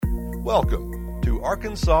Welcome to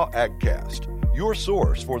Arkansas AgCast, your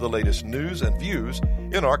source for the latest news and views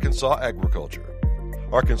in Arkansas agriculture.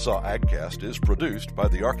 Arkansas AgCast is produced by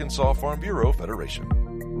the Arkansas Farm Bureau Federation.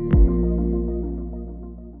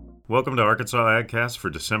 Welcome to Arkansas AgCast for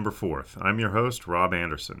December 4th. I'm your host, Rob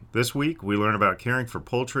Anderson. This week, we learn about caring for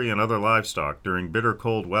poultry and other livestock during bitter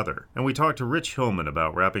cold weather. And we talk to Rich Hillman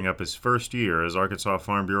about wrapping up his first year as Arkansas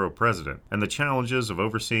Farm Bureau president and the challenges of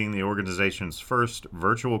overseeing the organization's first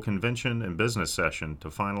virtual convention and business session to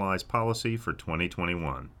finalize policy for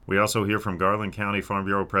 2021. We also hear from Garland County Farm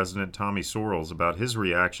Bureau President Tommy Sorrells about his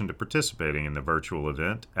reaction to participating in the virtual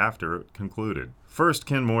event after it concluded. First,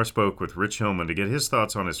 Ken Moore spoke with Rich Hillman to get his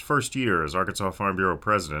thoughts on his first year as Arkansas Farm Bureau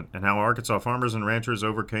president and how Arkansas farmers and ranchers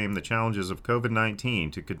overcame the challenges of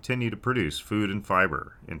COVID-19 to continue to produce food and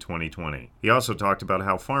fiber in 2020. He also talked about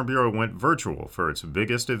how Farm Bureau went virtual for its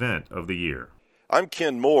biggest event of the year. I'm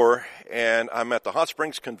Ken Moore, and I'm at the Hot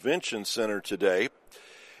Springs Convention Center today,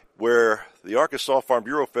 where the Arkansas Farm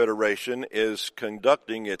Bureau Federation is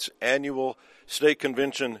conducting its annual state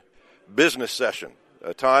convention business session,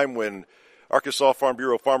 a time when Arkansas Farm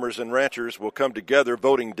Bureau farmers and ranchers will come together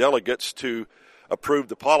voting delegates to approve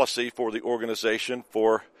the policy for the organization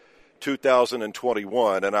for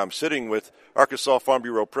 2021. And I'm sitting with Arkansas Farm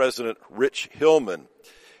Bureau President Rich Hillman.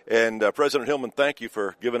 And President Hillman, thank you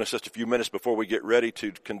for giving us just a few minutes before we get ready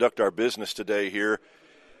to conduct our business today here.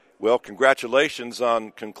 Well, congratulations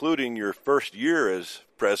on concluding your first year as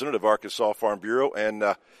president of Arkansas Farm Bureau. And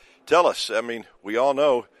tell us, we all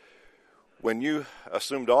know when you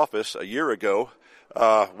assumed office a year ago,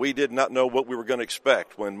 we did not know what we were going to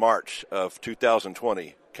expect when March of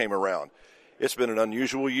 2020 came around. It's been an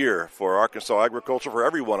unusual year for Arkansas agriculture, for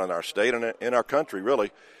everyone in our state and in our country,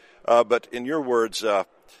 really. But in your words,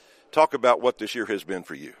 talk about what this year has been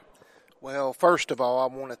for you. Well, first of all, I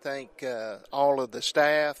want to thank all of the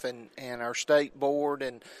staff and our state board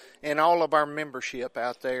and all of our membership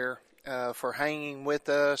out there for hanging with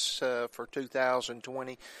us for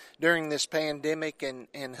 2020 during this pandemic,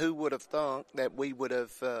 and who would have thunk that we would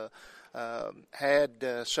have had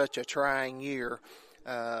such a trying year,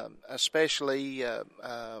 especially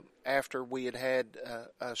after we had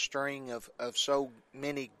a string of so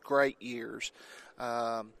many great years.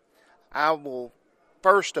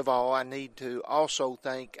 First of all, I need to also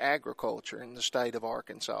thank agriculture in the state of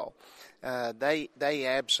Arkansas. They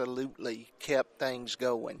absolutely kept things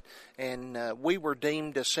going, and we were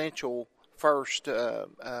deemed essential first,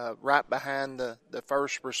 right behind the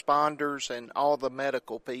first responders and all the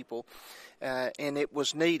medical people, and it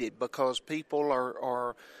was needed because people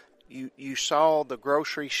are you saw the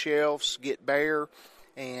grocery shelves get bare,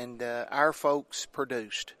 and our folks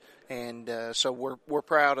produced. And so we're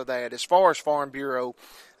proud of that. As far as Farm Bureau,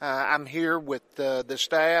 I'm here with the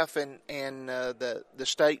staff and the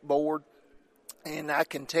state board, and I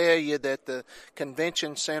can tell you that the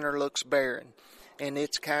convention center looks barren, and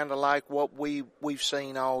it's kind of like what we've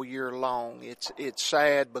seen all year long. It's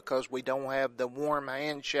sad because we don't have the warm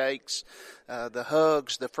handshakes, the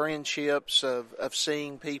hugs, the friendships of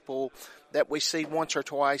seeing people that we see once or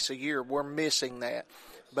twice a year. We're missing that.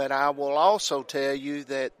 But I will also tell you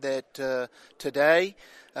that today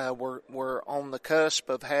we're on the cusp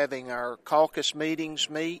of having our caucus meetings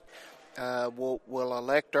meet. We'll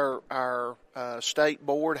elect our state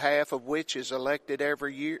board, half of which is elected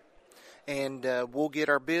every year, and we'll get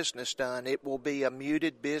our business done. It will be a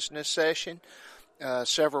muted business session.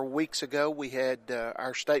 Several weeks ago, we had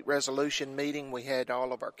our state resolution meeting. We had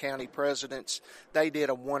all of our county presidents. They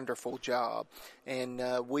did a wonderful job, and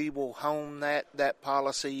we will hone that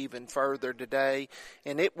policy even further today.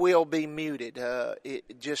 And it will be muted.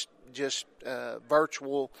 It just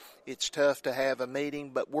virtual. It's tough to have a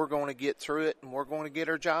meeting, but we're going to get through it, and we're going to get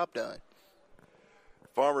our job done.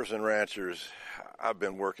 Farmers and ranchers, I've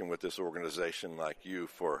been working with this organization like you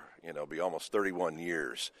for be almost 31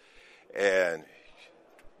 years, and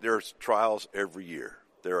there's trials every year.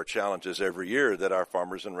 There are challenges every year that our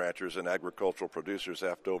farmers and ranchers and agricultural producers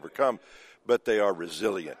have to overcome, but they are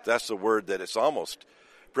resilient. That's the word that it's almost,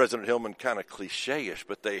 President Hillman, kind of cliche-ish,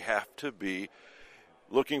 but they have to be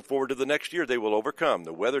looking forward to the next year. They will overcome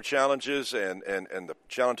the weather challenges and the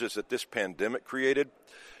challenges that this pandemic created.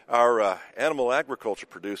 Our animal agriculture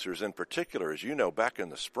producers in particular, as you know, back in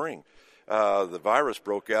the spring, the virus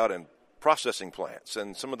broke out in processing plants,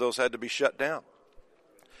 and some of those had to be shut down,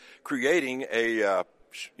 creating a,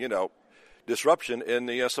 disruption in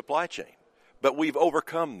the supply chain. But we've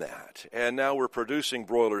overcome that, and now we're producing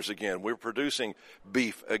broilers again. We're producing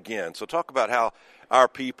beef again. So talk about how our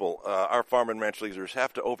people, our farm and ranch leaders,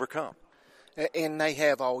 have to overcome. And they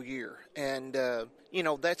have all year. And,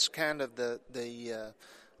 that's kind of the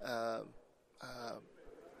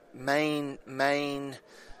main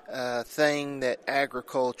thing that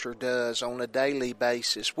agriculture does on a daily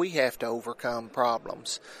basis. We have to overcome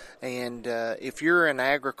problems. And if you're in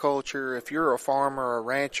agriculture, if you're a farmer or a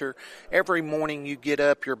rancher, every morning you get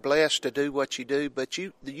up, you're blessed to do what you do, but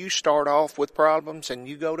you start off with problems and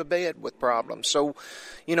you go to bed with problems. So,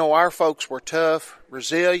 our folks were tough,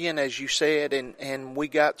 resilient, as you said, and we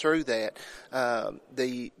got through that.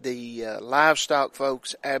 The livestock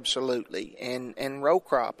folks, absolutely, and row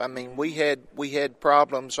crop. I mean, we had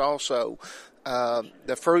problems also.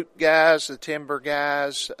 The fruit guys, the timber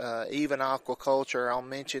guys, even aquaculture, I'll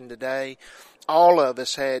mention today, all of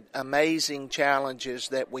us had amazing challenges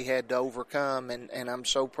that we had to overcome, and I'm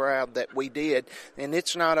so proud that we did. And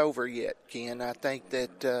it's not over yet, Ken. I think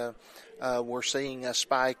that we're seeing a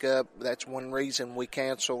spike up. That's one reason we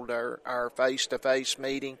canceled our face-to-face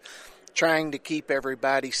meeting, trying to keep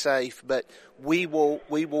everybody safe. But we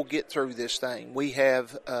will get through this thing. We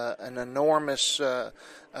have an enormous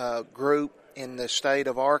group in the state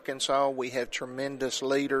of Arkansas. We have tremendous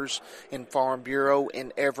leaders in Farm Bureau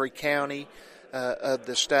in every county of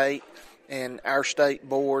the state, and our state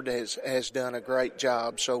board has done a great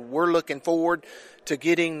job. So we're looking forward to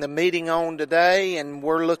getting the meeting on today, and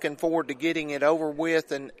we're looking forward to getting it over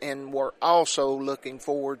with, and we're also looking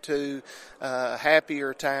forward to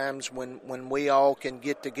happier times when we all can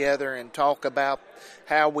get together and talk about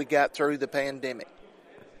how we got through the pandemic.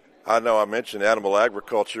 I know I mentioned animal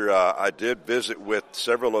agriculture. I did visit with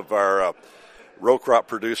several of our row crop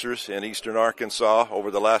producers in eastern Arkansas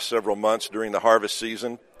over the last several months during the harvest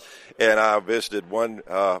season. And I visited one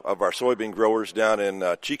of our soybean growers down in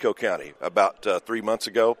Chico County about 3 months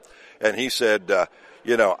ago. And he said,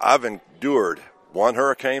 I've endured one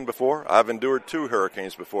hurricane before. I've endured 2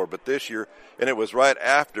 hurricanes before. But this year, and it was right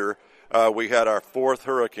after we had our 4th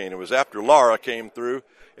hurricane. It was after Laura came through.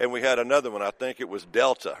 And we had another one, I think it was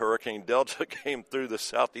Delta. Hurricane Delta came through the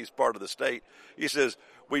southeast part of the state. He says,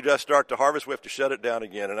 we just start to harvest, we have to shut it down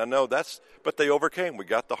again. And I know but they overcame. We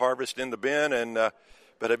got the harvest in the bin.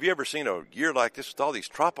 But have you ever seen a year like this with all these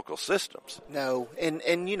tropical systems? No, and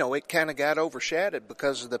it kind of got overshadowed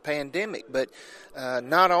because of the pandemic. But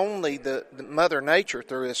not only the Mother Nature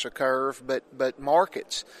threw us a curve, but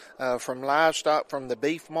markets, from livestock, from the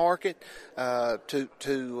beef market to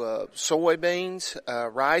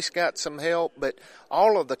soybeans, rice got some help, but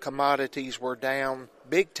all of the commodities were down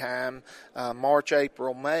big time. March,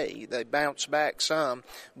 April, May, they bounced back some.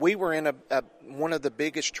 We were in one of the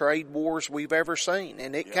biggest trade wars we've ever seen,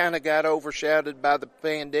 and it kind of got overshadowed by the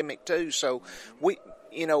pandemic too. So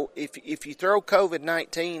if you throw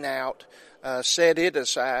COVID-19 out, set it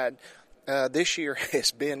aside, this year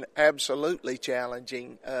has been absolutely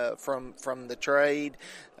challenging, from the trade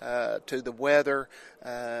to the weather,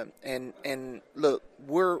 and look,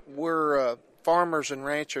 we're farmers and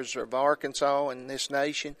ranchers of Arkansas and this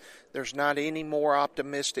nation. There's not any more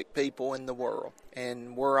optimistic people in the world,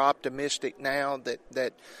 and we're optimistic now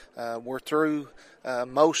that we're through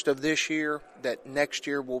most of this year, that next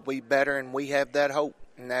year will be better, and we have that hope,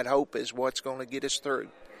 and that hope is what's going to get us through.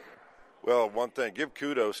 Well, one thing, give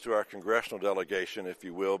kudos to our congressional delegation, if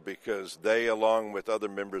you will, because they, along with other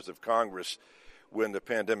members of Congress, when the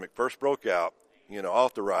pandemic first broke out,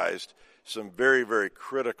 authorized some very, very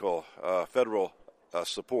critical federal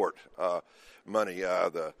support money.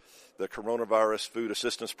 The coronavirus food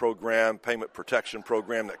assistance program, payment protection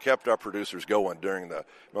program that kept our producers going during the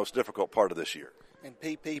most difficult part of this year. And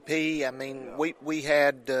PPP, I mean, we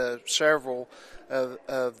had several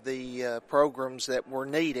of the programs that were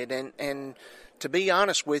needed. And to be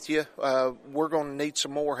honest with you, we're going to need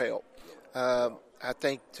some more help. I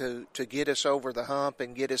think to get us over the hump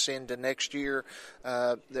and get us into next year,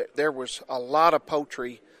 there was a lot of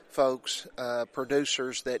poultry folks,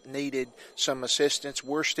 producers that needed some assistance.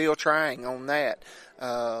 We're still trying on that.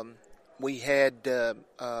 We had,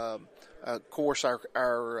 of course,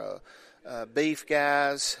 our beef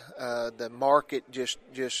guys. The market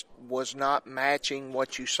just was not matching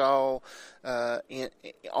what you saw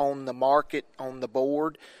on the market, on the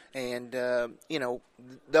board. And,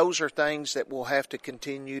 those are things that we'll have to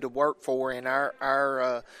continue to work for, and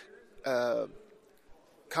our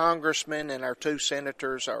congressmen and our 2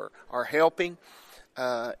 senators are helping.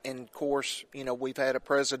 And, of course, we've had a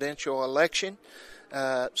presidential election.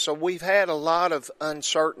 So we've had a lot of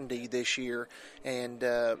uncertainty this year, and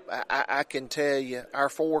I can tell you our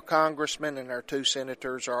 4 congressmen and our 2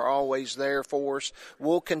 senators are always there for us.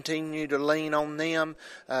 We'll continue to lean on them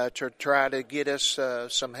to try to get us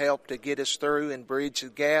some help to get us through and bridge the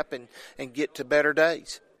gap and get to better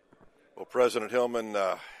days. Well, President Hillman,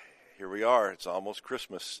 here we are. It's almost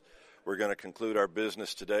Christmas. We're going to conclude our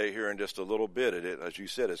business today here in just a little bit. As you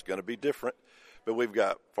said, it's going to be different, but we've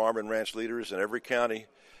got farm and ranch leaders in every county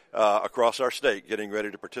across our state getting ready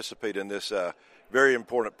to participate in this very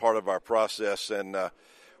important part of our process. And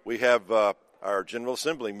we have our General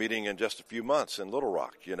Assembly meeting in just a few months in Little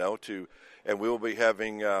Rock, and we will be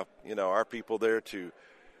having, our people there to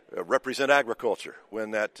represent agriculture when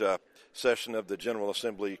that session of the General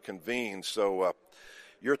Assembly convenes. So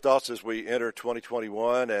your thoughts as we enter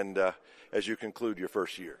 2021 and as you conclude your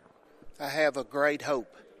first year? I have a great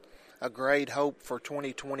hope for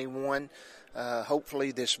 2021.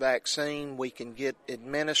 Hopefully this vaccine we can get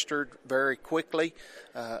administered very quickly,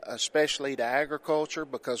 especially to agriculture,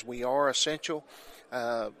 because we are essential.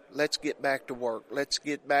 Let's get back to work. Let's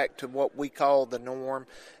get back to what we call the norm,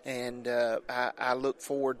 and I look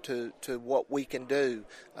forward to what we can do.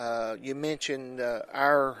 You mentioned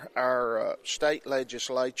our state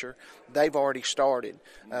legislature. They've already started.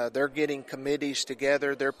 They're getting committees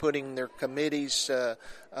together. They're putting their committees,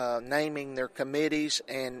 naming their committees,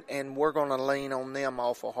 and we're going to lean on them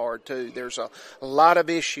awful hard too. There's a lot of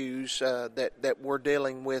issues that we're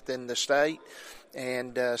dealing with in the state.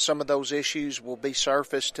 And some of those issues will be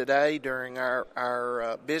surfaced today during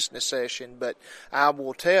our business session. But I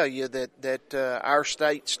will tell you that our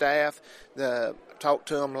state staff, talked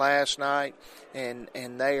to them last night, and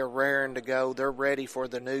they are raring to go. They're ready for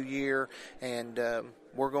the new year, and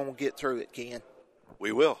we're going to get through it, Ken.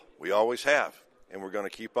 We will. We always have, and we're going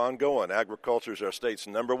to keep on going. Agriculture is our state's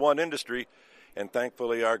number one industry, and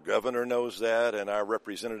thankfully our governor knows that, and our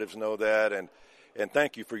representatives know that, and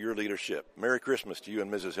thank you for your leadership. Merry Christmas to you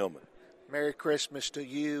and Mrs. Hillman. Merry Christmas to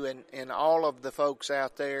you and all of the folks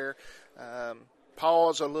out there.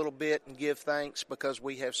 Pause a little bit and give thanks, because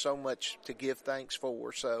we have so much to give thanks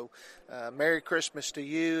for. So Merry Christmas to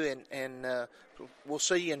you, and we'll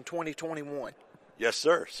see you in 2021. Yes,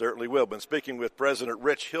 sir. Certainly will. Been speaking with President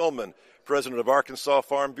Rich Hillman, President of Arkansas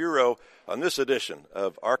Farm Bureau, on this edition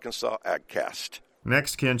of Arkansas AgCast.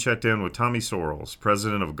 Next, Ken checked in with Tommy Sorrells,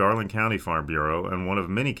 president of Garland County Farm Bureau and one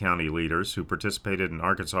of many county leaders who participated in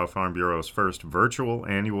Arkansas Farm Bureau's first virtual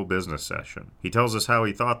annual business session. He tells us how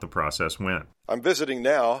he thought the process went. I'm visiting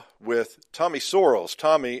now with Tommy Sorrells.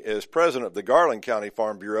 Tommy is president of the Garland County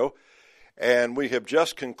Farm Bureau, and we have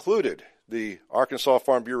just concluded the Arkansas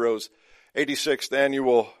Farm Bureau's 86th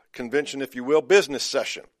annual convention, if you will, business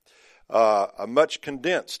session, a much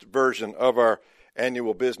condensed version of our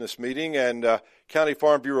annual business meeting, and County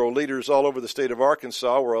Farm Bureau leaders all over the state of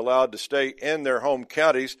Arkansas were allowed to stay in their home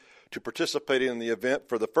counties to participate in the event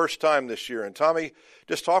for the first time this year. And Tommy,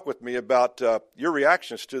 just talk with me about your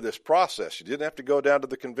reactions to this process. You didn't have to go down to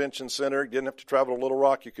the convention center. You didn't have to travel to Little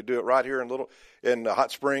Rock. You could do it right here in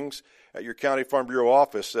Hot Springs at your County Farm Bureau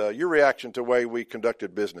office. Your reaction to the way we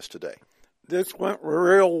conducted business today? This went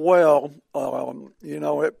real well.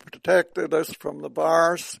 It protected us from the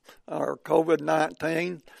virus, or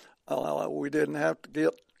COVID-19. We didn't have to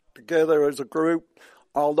get together as a group,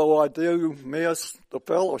 although I do miss the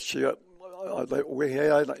fellowship that we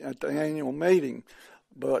had at the annual meeting.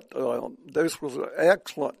 But this was an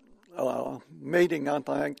excellent meeting, I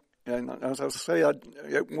think. And as I said,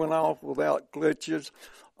 it went off without glitches.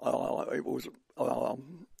 It was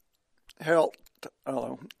helped.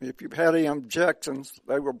 If you had any objections,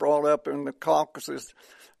 they were brought up in the caucuses,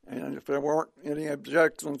 and if there weren't any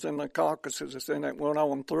objections in the caucuses, then it went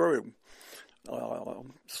on through.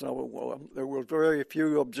 So there were very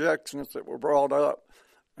few objections that were brought up,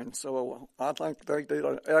 and so I think they did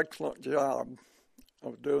an excellent job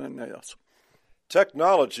of doing this.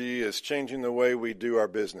 Technology is changing the way we do our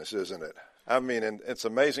business, isn't it? I mean, and it's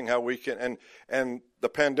amazing how we can, and the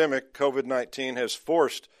pandemic, COVID-19, has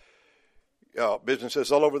forced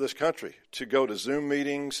businesses all over this country to go to Zoom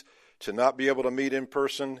meetings, to not be able to meet in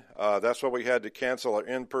person. That's why we had to cancel our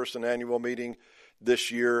in-person annual meeting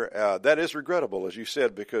this year. That is regrettable, as you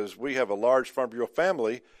said, because we have a large Farm Bureau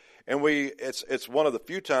family, and it's one of the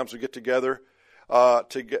few times we get together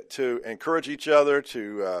to encourage each other,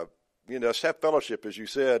 to just have fellowship, as you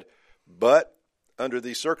said. But under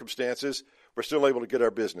these circumstances, we're still able to get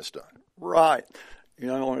our business done. Right.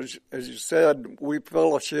 As you said, we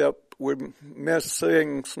fellowship. We miss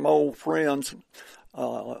seeing some old friends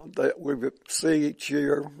that we see each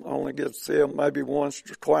year. Only get to see them maybe once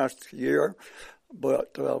or twice a year.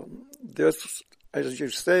 But this, as you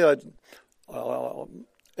said,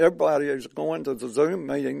 everybody is going to the Zoom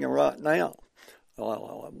meeting right now.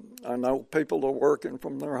 I know people are working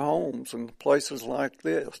from their homes and places like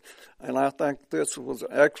this. And I think this was an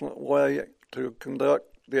excellent way to conduct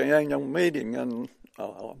the annual meeting and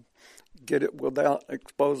get it without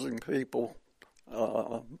exposing people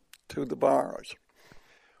to the virus.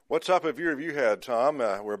 What type of year have you had, Tom?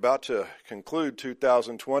 We're about to conclude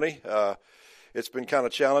 2020. It's been kind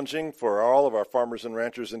of challenging for all of our farmers and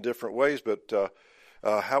ranchers in different ways, but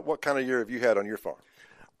what kind of year have you had on your farm?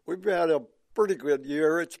 We've had a pretty good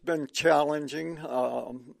year. It's been challenging.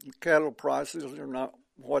 Cattle prices are not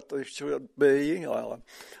what they should be.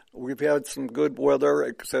 We've had some good weather,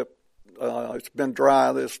 except it's been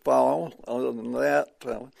dry this fall. Other than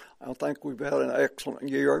that, I think we've had an excellent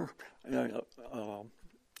year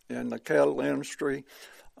in the cattle industry,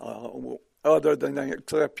 other than the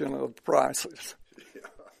exception of prices.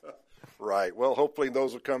 Right. Well, hopefully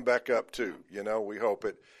those will come back up too. We hope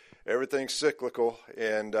it. Everything's cyclical,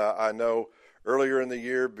 and I know earlier in the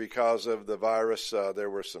year, because of the virus, there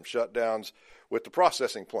were some shutdowns with the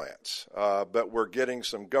processing plants, but we're getting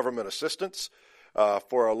some government assistance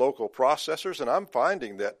for our local processors, and I'm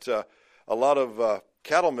finding that a lot of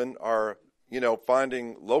cattlemen are,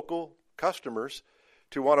 finding local customers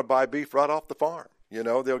to want to buy beef right off the farm.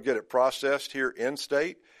 They'll get it processed here in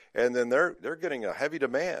state, and then they're getting a heavy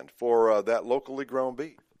demand for that locally grown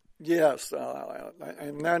beef. Yes,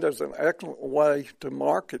 and that is an excellent way to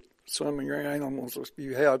market some of your animals if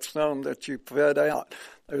you have some that you fed out.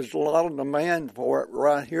 There's a lot of demand for it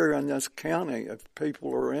right here in this county if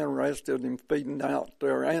people are interested in feeding out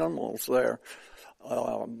their animals there.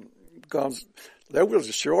 Because there was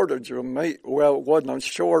a shortage of meat. Well, it wasn't a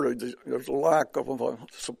shortage. There was a lack of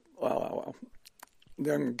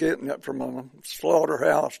them getting it from a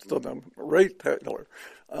slaughterhouse to the retailer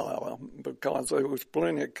because there was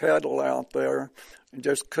plenty of cattle out there and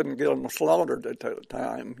just couldn't get them slaughtered at that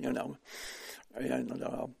time,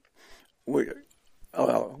 And we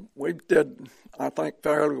did, I think,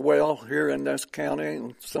 fairly well here in this county,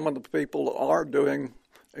 and some of the people are doing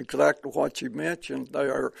exactly what you mentioned. They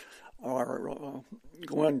are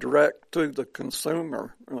going direct to the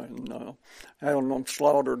consumer and having them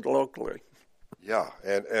slaughtered locally. Yeah,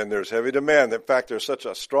 and there's heavy demand. In fact, there's such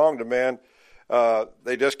a strong demand,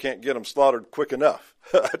 they just can't get them slaughtered quick enough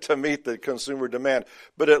to meet the consumer demand.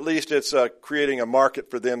 But at least it's creating a market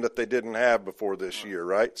for them that they didn't have before this year,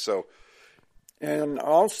 right? So, and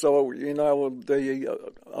also,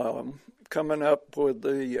 the coming up with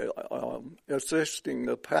the assisting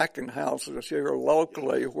the packing houses here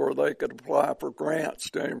locally where they could apply for grants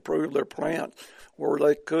to improve their plants where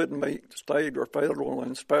they could meet state or federal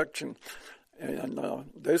inspection. And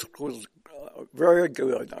this was very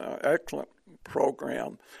good, excellent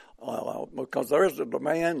program because there's a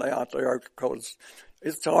demand out there because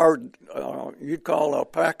it's hard. You call a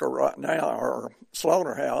packer right now or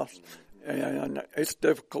slaughterhouse, and it's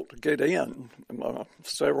difficult to get in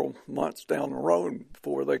several months down the road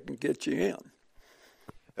before they can get you in.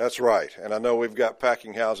 That's right. And I know we've got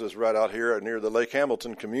packing houses right out here near the Lake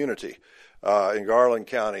Hamilton community in Garland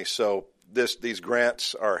County. So these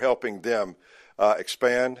grants are helping them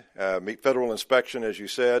expand, meet federal inspection, as you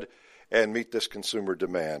said, and meet this consumer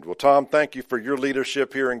demand. Well, Tom, thank you for your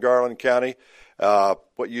leadership here in Garland County,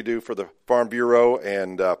 what you do for the Farm Bureau,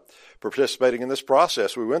 and participating in this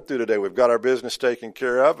process we went through today. We've got our business taken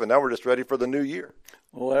care of, and now we're just ready for the new year.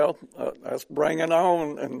 Well, let's bring it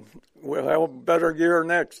on, and we'll have a better year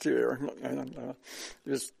next year. And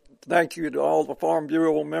just thank you to all the Farm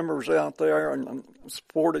Bureau members out there and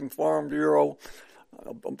supporting Farm Bureau.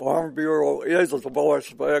 Farm Bureau is the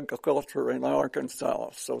voice of agriculture in Arkansas,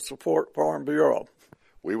 so support Farm Bureau.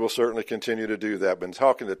 We will certainly continue to do that. Been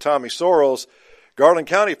talking to Tommy Sorrells, Garland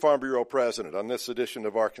County Farm Bureau President, on this edition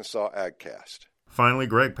of Arkansas AgCast. Finally,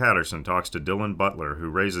 Greg Patterson talks to Dylan Butler, who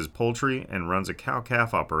raises poultry and runs a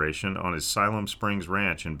cow-calf operation on his Siloam Springs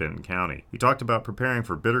Ranch in Benton County. He talked about preparing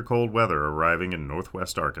for bitter cold weather arriving in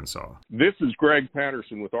northwest Arkansas. This is Greg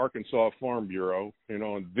Patterson with Arkansas Farm Bureau, and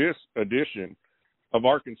on this edition of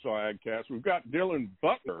Arkansas AgCast, we've got Dylan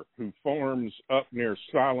Butler, who farms up near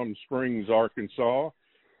Siloam Springs, Arkansas.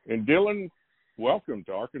 And Dylan, welcome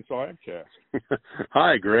to Arkansas AgCast.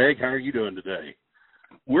 Hi, Greg. How are you doing today?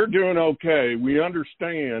 We're doing okay. We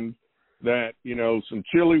understand that, some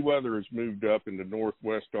chilly weather has moved up into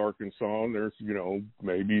northwest Arkansas, and there's,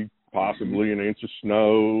 maybe possibly an inch of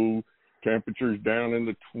snow, temperatures down in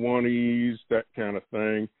the 20s, that kind of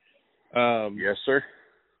thing. Yes, sir.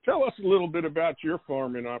 Tell us a little bit about your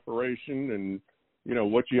farming operation and,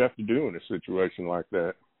 what you have to do in a situation like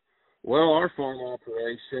that. Well, our farm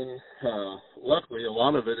operation, luckily a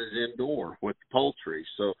lot of it is indoor with poultry.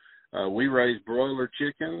 So we raise broiler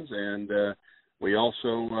chickens, and we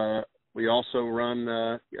also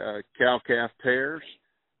run cow-calf pairs,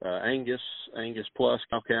 Angus plus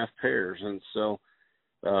cow-calf pairs. And so,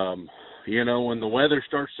 when the weather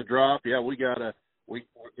starts to drop, we're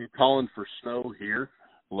calling for snow here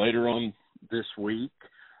later on this week.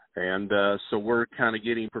 And so we're kind of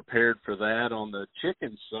getting prepared for that. On the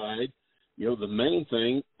chicken side, the main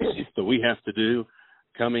thing that we have to do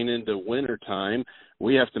coming into wintertime,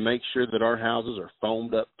 we have to make sure that our houses are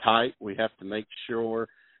foamed up tight. We have to make sure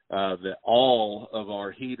that all of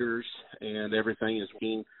our heaters and everything is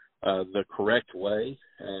being the correct way.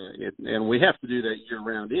 And we have to do that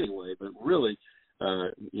year-round anyway, but really,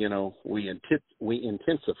 we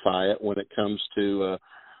intensify it when it comes to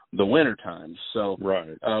the winter time. So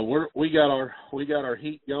right. We got our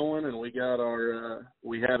heat going, and we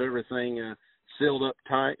have everything sealed up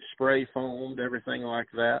tight, spray foamed, everything like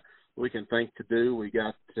that we can think to do. We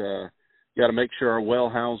got to make sure our well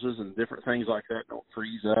houses and different things like that don't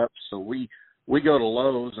freeze up. So we go to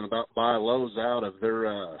Lowe's and about buy Lowe's out of their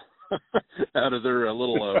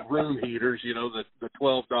little room heaters, the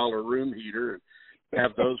 $12 room heater, and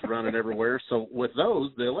have those running everywhere. So with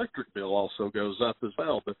those, the electric bill also goes up as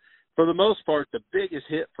well. But for the most part, the biggest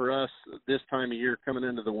hit for us this time of year coming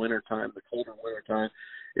into the wintertime, the colder wintertime,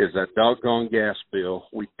 is that doggone gas bill.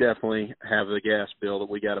 We definitely have the gas bill that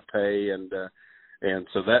we got to pay, and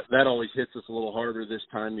so that always hits us a little harder this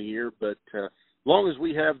time of year. But as long as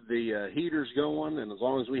we have the heaters going, and as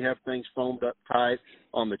long as we have things foamed up tight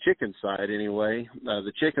on the chicken side anyway,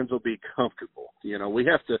 the chickens will be comfortable. We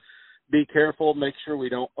have to be careful, make sure we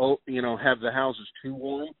don't, have the houses too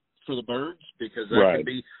warm for the birds, because that can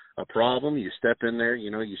be a problem. You step in there,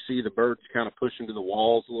 you see the birds kind of pushing to the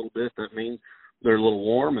walls a little bit. That means they're a little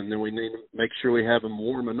warm, and then we need to make sure we have them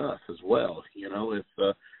warm enough as well.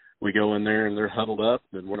 If we go in there and they're huddled up,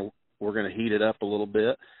 then we're going to heat it up a little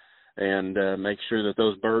bit and make sure that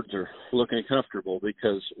those birds are looking comfortable,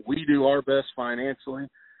 because we do our best financially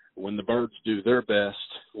when the birds do their best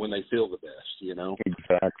when they feel the best,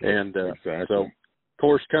 Exactly. And exactly. So, of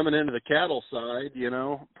course, coming into the cattle side,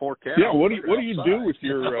 poor cattle. Yeah, what do you do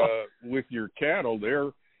with your cattle?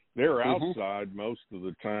 They're outside most of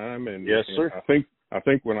the time, and yes, sir. I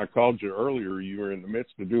think when I called you earlier, you were in the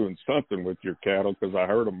midst of doing something with your cattle, because I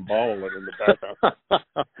heard them bawling in the background.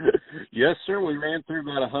 Yes, sir. We ran through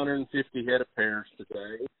about 150 head of pairs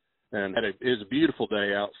today, and it was a beautiful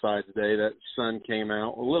day outside today. That sun came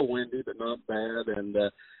out, a little windy, but not bad. And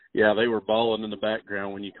they were bawling in the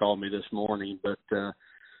background when you called me this morning. But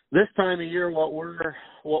this time of year, what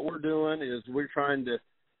we're doing is we're trying to,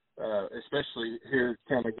 especially here,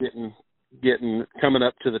 kind of coming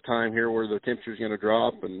up to the time here where the temperature's going to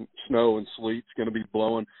drop and snow and sleet's going to be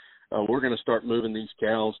blowing. We're going to start moving these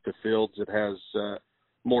cows to fields that has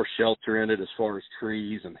more shelter in it, as far as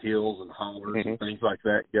trees and hills and hollers and things like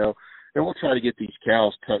that go. And we'll try to get these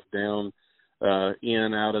cows tucked down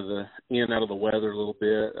in out of the weather a little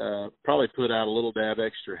bit. Probably put out a little dab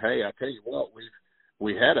extra hay. I tell you what,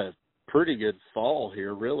 we had a pretty good fall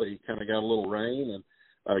here. Really, kind of got a little rain and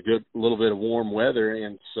a good little bit of warm weather,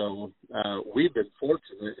 and so we've been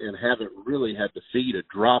fortunate and haven't really had to feed a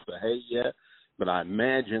drop of hay yet. But I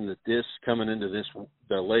imagine that this coming into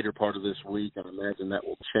the later part of this week, I imagine that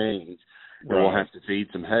will change, and we'll have to feed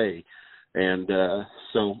some hay. And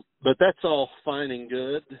but that's all fine and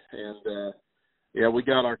good. And we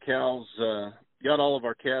got our cows, got all of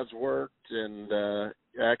our calves worked, and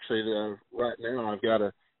actually right now I've got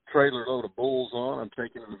a trailer load of bulls on. I'm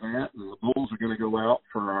taking them to that, and the bulls are going to go out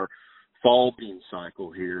for our fall bean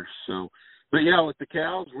cycle here. So, but with the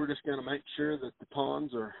cows, we're just going to make sure that the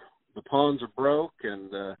ponds are broke,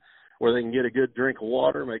 and where they can get a good drink of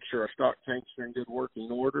water, make sure our stock tanks are in good working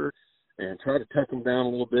order, and try to tuck them down a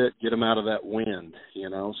little bit, get them out of that wind,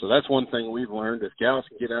 So that's one thing we've learned. If cows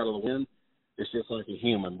can get out of the wind, it's just like a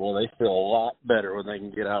human. Boy, they feel a lot better when they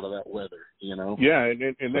can get out of that weather, Yeah,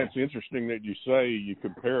 and that's interesting that you say you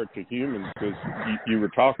compare it to humans, because you were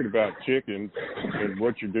talking about chickens and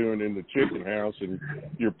what you're doing in the chicken house, and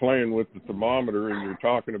you're playing with the thermometer, and you're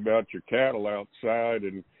talking about your cattle outside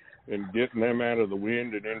and getting them out of the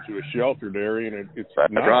wind and into a sheltered area, and it's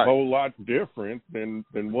not a whole lot different than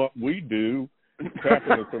what we do,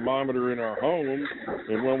 tapping the thermometer in our home,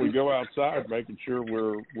 and when we go outside, making sure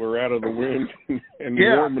we're out of the wind and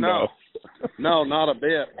warm enough. No, not a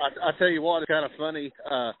bit. I tell you what, it's kind of funny.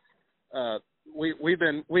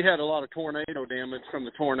 We had a lot of tornado damage from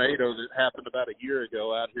the tornado that happened about a year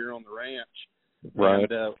ago out here on the ranch. Right.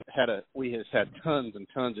 And we has had tons and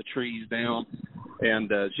tons of trees down, and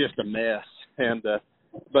just a mess. And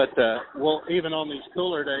but even on these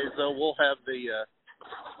cooler days though, we'll have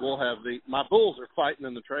my bulls are fighting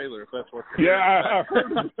in the trailer, if that's what. Yeah.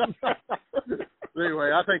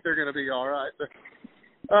 Anyway, I think they're going to be all right.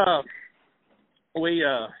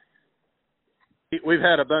 We've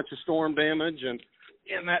had a bunch of storm damage and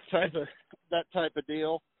that type of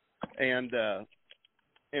deal, and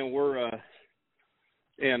we're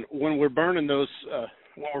And when we're burning those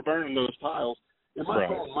piles, and my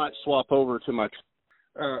phone might swap over to my.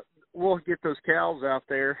 We'll get those cows out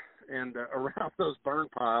there and around those burn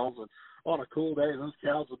piles, and on a cool day, those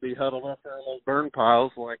cows will be huddled up there in those burn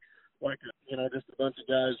piles like just a bunch of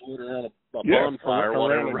guys would around a bonfire,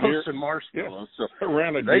 whatever, roasting marshmallows. Yeah. So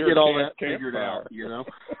around a they get all that campfire. Figured out,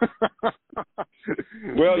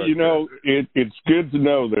 Well, it's good to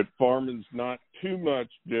know that farming's not too much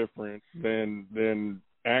different than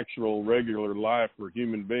actual regular life for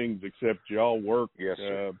human beings, except y'all work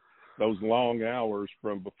those long hours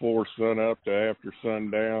from before sun up to after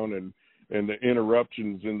sundown, and the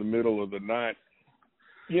interruptions in the middle of the night.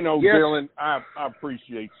 Dylan, I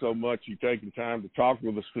appreciate so much you taking time to talk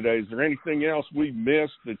with us today. Is there anything else we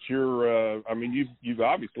missed that you've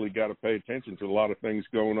obviously got to pay attention to a lot of things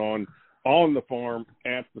going on the farm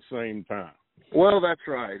at the same time. Well, that's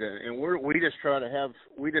right, and we just try to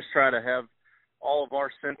have all of our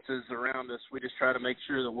senses around us. We just try to make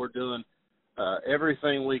sure that we're doing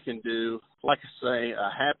everything we can do. Like I say, a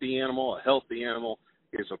happy animal, a healthy animal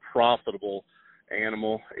is a profitable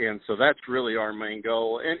animal, and so that's really our main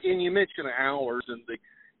goal. And you mentioned hours, and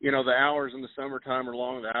the hours in the summertime are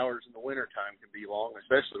long, the hours in the wintertime can be long,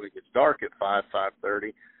 especially when it gets dark at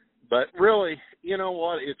 5:30. But really, you know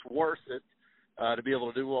what, it's worth it to be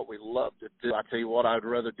able to do what we love to do. I tell you what, I'd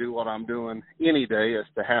rather do what I'm doing any day is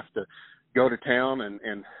to have to go to town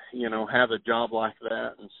and have a job like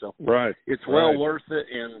that. And so it's well worth it.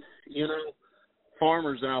 And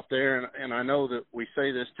farmers out there, and I know that we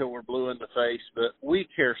say this till we're blue in the face, but we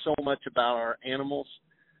care so much about our animals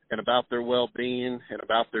and about their well-being and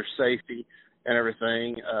about their safety and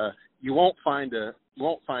everything. You won't find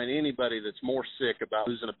anybody that's more sick about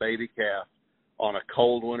losing a baby calf on a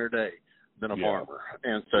cold winter day than a farmer.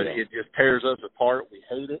 And so it just tears us apart. We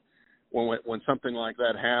hate it when something like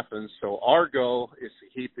that happens. So our goal is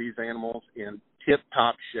to keep these animals in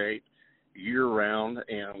tip-top shape year-round,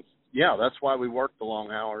 and that's why we work the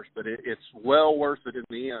long hours, but it's well worth it in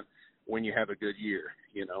the end when you have a good year,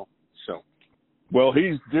 so. Well,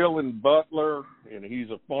 he's Dylan Butler, and he's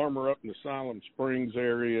a farmer up in the Siloam Springs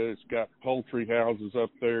area. He's got poultry houses up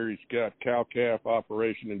there. He's got cow-calf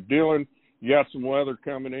operation. And Dylan, you got some weather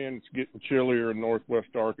coming in. It's getting chillier in northwest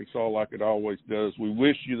Arkansas like it always does. We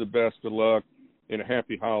wish you the best of luck and a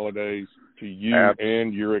happy holidays to you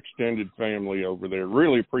and your extended family over there.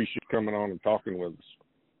 Really appreciate coming on and talking with us.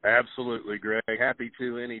 Absolutely, Greg. Happy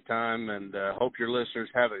to anytime, and hope your listeners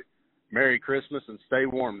have a Merry Christmas and stay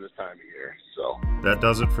warm this time of year. So that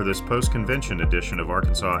does it for this post-convention edition of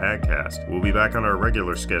Arkansas AgCast. We'll be back on our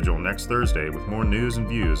regular schedule next Thursday with more news and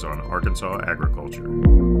views on Arkansas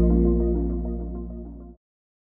agriculture.